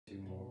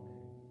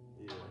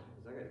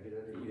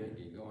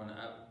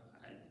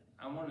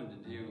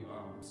wanted to do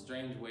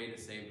Strange Way to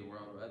Save the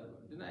World.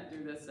 Didn't I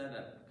do this at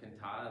a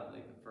cantata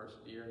like the first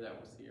year that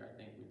was here? I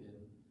think we did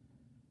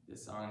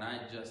this song, and I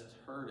had just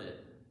heard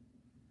it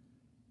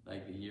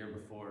like the year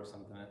before or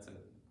something. That's a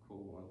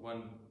cool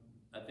one.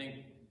 I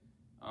think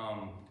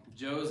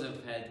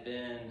Joseph had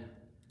been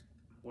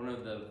one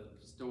of the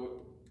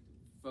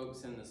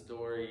folks in the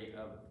story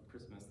of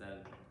Christmas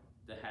that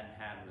hadn't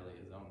had really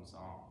his own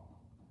song.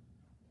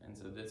 And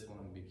so this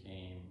one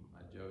became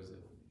a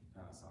Joseph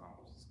kind of song,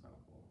 which is kind of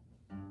cool.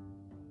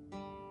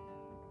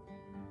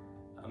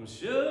 I'm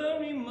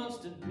sure he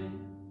must have been,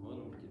 well,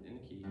 let me get in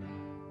the key.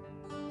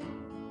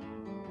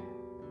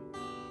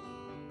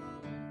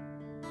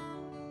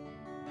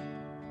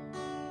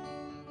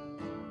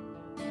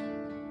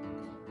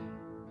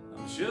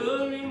 I'm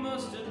sure he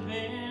must have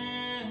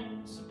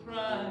been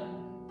surprised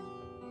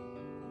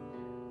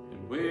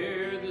at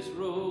where this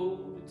road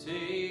had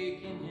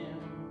taken him.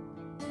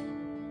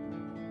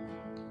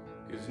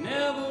 'Cause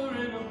never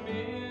in a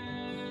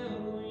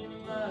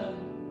million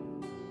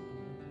lives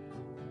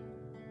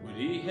would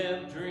he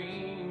have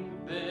dreamed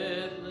of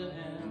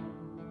Bethlehem.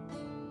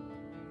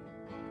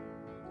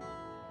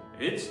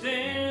 It's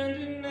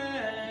standing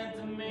at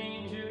the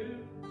manger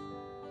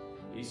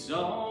he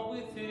saw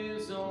with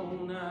his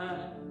own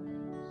eyes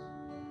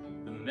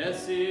the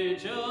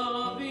message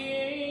of the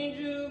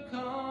angel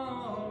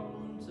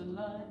come to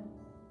life.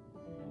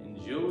 And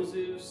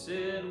Joseph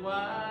said,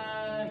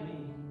 why me?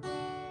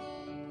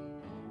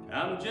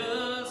 I'm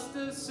just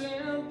a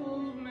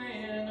simple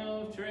man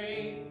of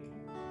trade.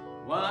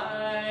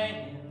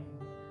 Why him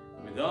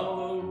with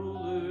all the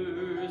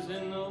rulers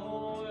in the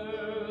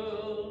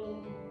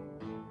world?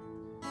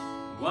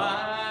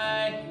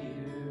 Why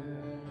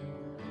here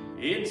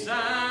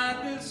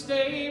inside this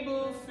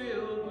stable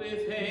filled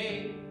with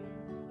hay?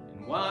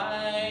 And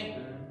why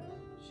her?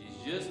 She's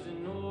just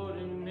an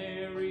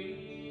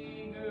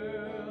ordinary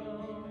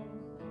girl.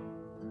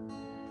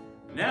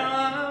 Now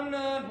I'm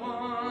not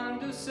one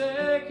to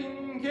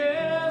second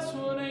guess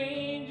what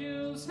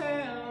angels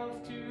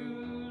have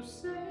to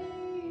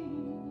say,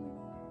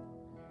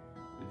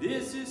 but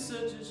this is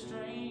such a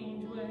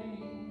strange way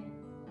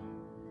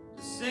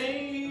to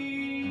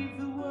save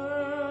the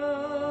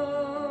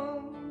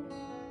world.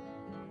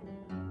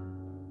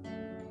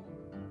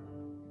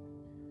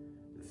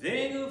 To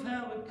think of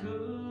how it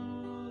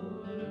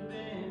could have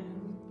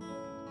been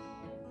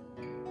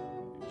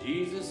if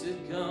Jesus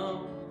had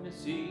come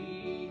as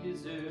he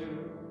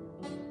deserved.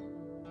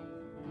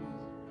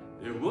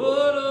 There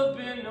would have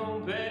been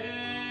no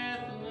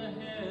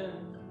Bethlehem,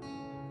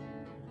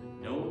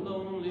 no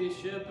lonely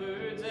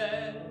shepherds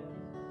at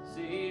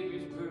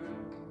Savior's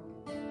birth.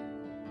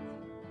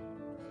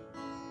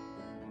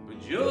 But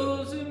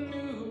Joseph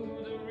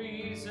knew the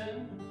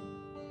reason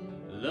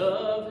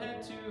love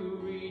had to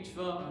reach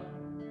far,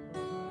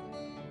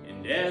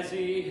 and as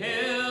he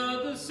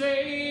held the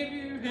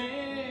Savior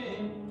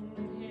in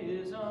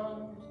his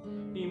arms,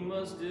 he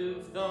must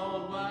have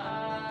thought,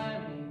 why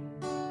me?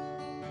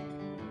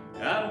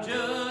 I'm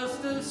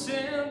just a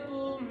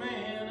simple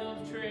man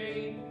of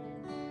trade.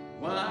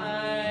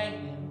 Why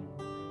him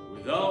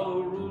with all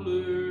the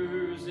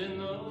rulers in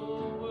the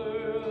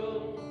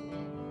world?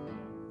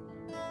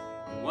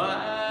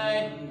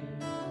 Why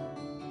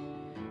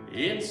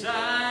here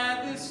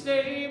inside this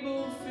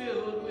stable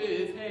filled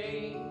with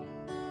hay?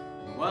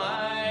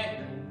 Why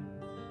her?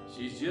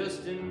 She's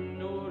just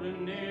an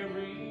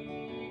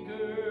ordinary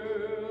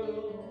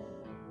girl.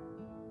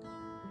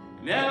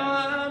 Now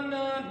I'm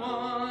not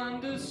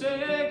one to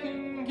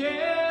second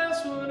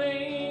guess what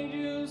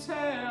angels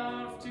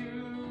have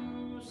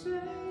to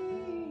say,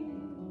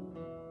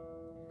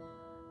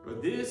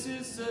 but this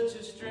is such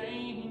a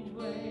strange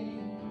way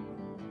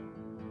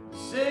to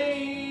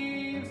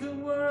save the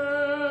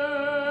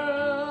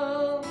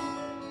world.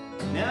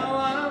 Now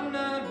I'm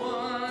not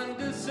one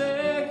to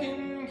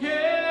second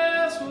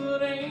guess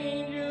what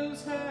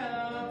angels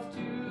have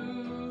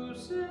to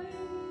say,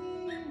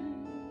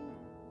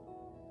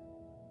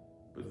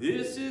 but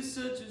this is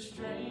such a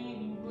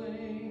strange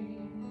way,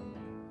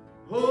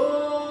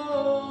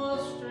 oh, a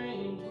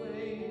strange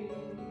way.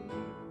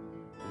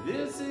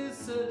 This is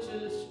such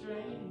a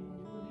strange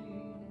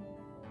way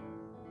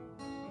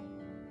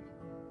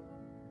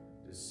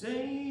to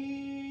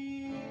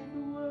save the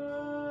world.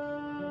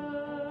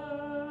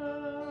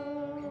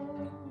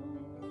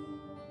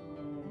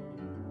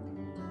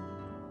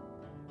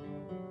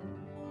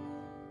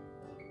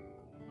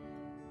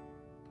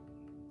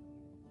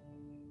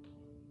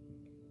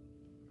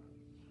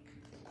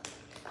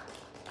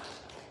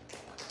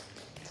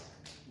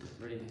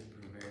 Pretty